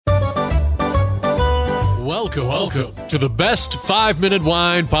Welcome to the Best 5-Minute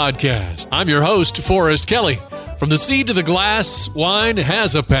Wine Podcast. I'm your host, Forrest Kelly. From the seed to the glass, wine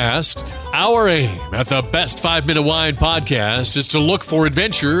has a past. Our aim at the Best 5-Minute Wine Podcast is to look for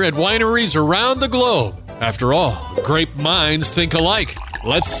adventure at wineries around the globe. After all, grape minds think alike.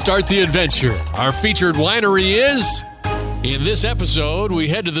 Let's start the adventure. Our featured winery is... In this episode, we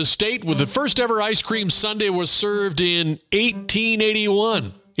head to the state where the first ever ice cream sundae was served in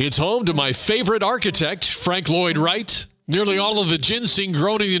 1881. It's home to my favorite architect, Frank Lloyd Wright. Nearly all of the ginseng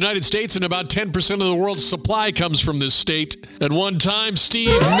grown in the United States and about 10% of the world's supply comes from this state. At one time, Steve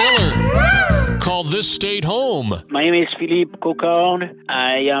Miller called this state home. My name is Philippe Coquard.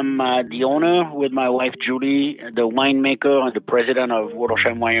 I am the owner with my wife Judy, the winemaker and the president of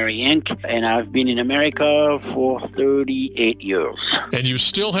Watershed Winery Inc. And I've been in America for 38 years. And you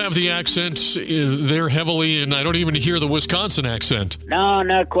still have the accent there heavily, and I don't even hear the Wisconsin accent. No,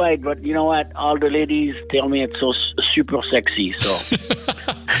 not quite. But you know what? All the ladies tell me it's so super sexy. So.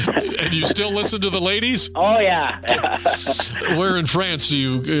 And you still listen to the ladies? Oh, yeah. Where in France do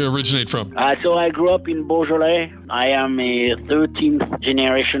you originate from? So I grew up in Beaujolais. I am a 13th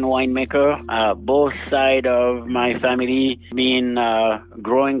generation winemaker. Both sides of my family been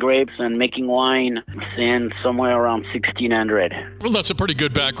growing grapes and making wine since somewhere around 1600. Well, that's a pretty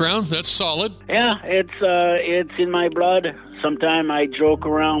good background. That's solid. Yeah, it's in my blood. Sometimes I joke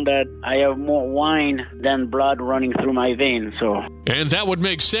around that I have more wine than blood running through my veins. And that would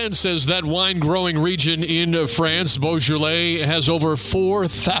make sense, as that wine-growing region in France, Beaujolais, has over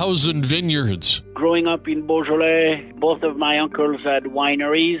 4,000 vineyards. Growing up in Beaujolais, both of my uncles had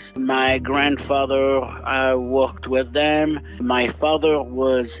wineries. My grandfather worked with them. My father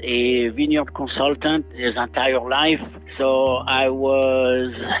was a vineyard consultant his entire life. So I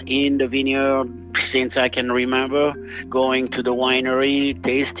was in the vineyard since I can remember, going to the winery,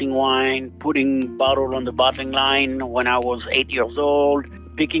 tasting wine, putting bottle on the bottling line when I was 8 years old,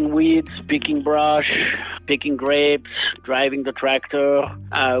 picking weeds, picking brush, picking grapes, driving the tractor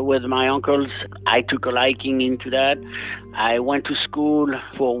with my uncles. I took a liking into that. I went to school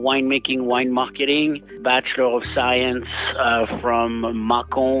for winemaking, wine marketing, Bachelor of Science from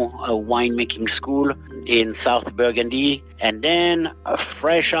Mackle Winemaking School in South Burgundy. And then,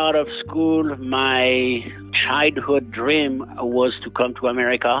 fresh out of school, my childhood dream was to come to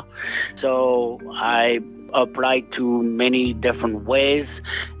America. So I applied to many different ways,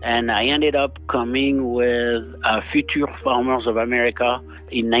 and I ended up coming with Future Farmers of America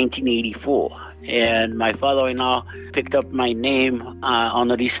in 1984. And my father-in-law picked up my name on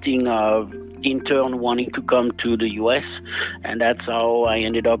a listing of intern wanting to come to the U.S., and that's how I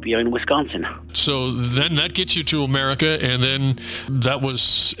ended up here in Wisconsin. So then that gets you to America, and then that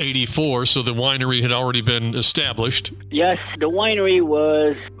was 84, so the winery had already been established. Yes, the winery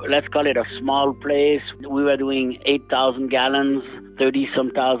was, let's call it a small place. We were doing 8,000 gallons,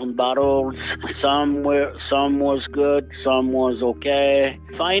 30-some thousand bottles. Some was good, some was okay.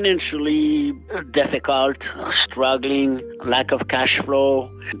 Financially difficult, struggling, lack of cash flow.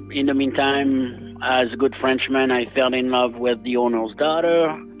 In the meantime, as a good Frenchman, I fell in love with the owner's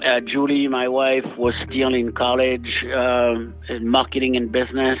daughter. Judy, my wife, was still in college in marketing and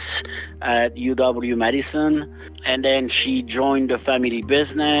business at UW Madison. And then she joined the family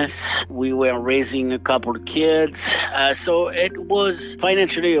business. We were raising a couple of kids. So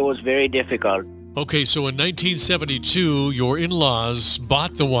financially, it was very difficult. Okay, so in 1972, your in-laws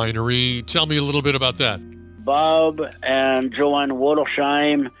bought the winery. Tell me a little bit about that. Bob and Jillian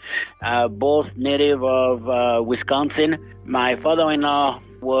Wollersheim, both native of Wisconsin. My father-in-law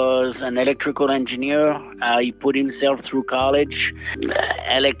was an electrical engineer. He put himself through college,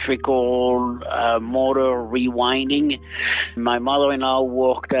 electrical motor rewinding. My mother-in-law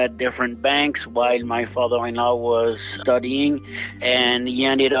worked at different banks while my father-in-law was studying, and he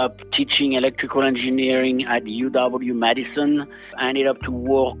ended up teaching electrical engineering at UW Madison. I ended up to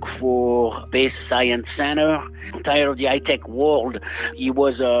work for Base Science Center. Tired of the high-tech world, he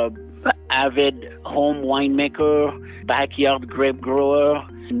was a avid home winemaker, backyard grape grower,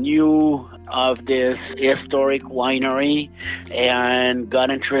 knew of this historic winery and got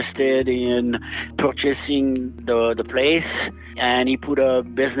interested in purchasing the place. And he put a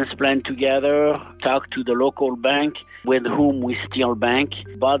business plan together, talked to the local bank with whom we still bank,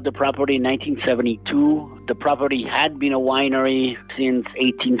 bought the property in 1972. The property had been a winery since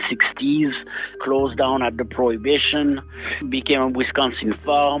 1860s, closed down at the Prohibition, became a Wisconsin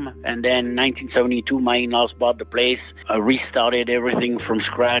farm, and then 1972, my in-laws bought the place, restarted everything from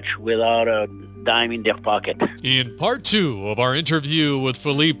scratch without a dime in their pocket. In part 2 of our interview with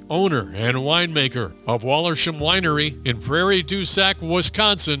Philippe, owner and winemaker of Wollersheim Winery in Prairie du Sac,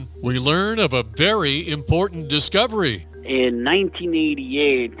 Wisconsin, we learn of a very important discovery. In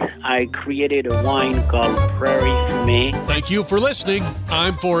 1988, I created a wine called Prairie du Sac. Thank you for listening.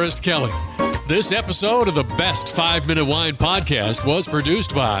 I'm Forrest Kelly. This episode of the Best 5 Minute Wine Podcast was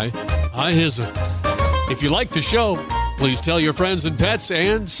produced by iHizzle. If you like the show, please tell your friends and pets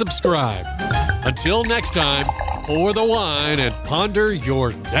and subscribe. Until next time, pour the wine and ponder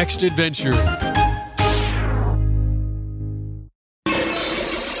your next adventure.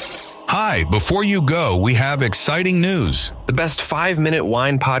 Hi, before you go, we have exciting news. The Best 5 Minute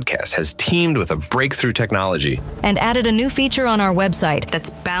Wine Podcast has teamed with a breakthrough technology and added a new feature on our website that's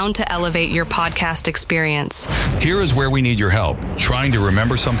bound to elevate your podcast experience. Here is where we need your help. Trying to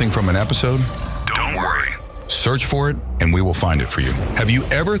remember something from an episode? Don't worry. Search for it, and we will find it for you. Have you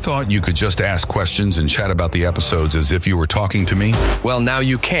ever thought you could just ask questions and chat about the episodes as if you were talking to me? Well, now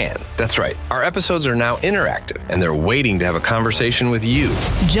you can. That's right. Our episodes are now interactive, and they're waiting to have a conversation with you.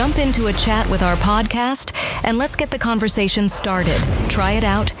 Jump into a chat with our podcast, and let's get the conversation started. Try it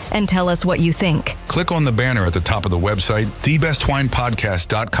out, and tell us what you think. Click on the banner at the top of the website,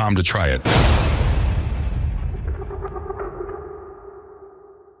 thebestwinepodcast.com, to try it.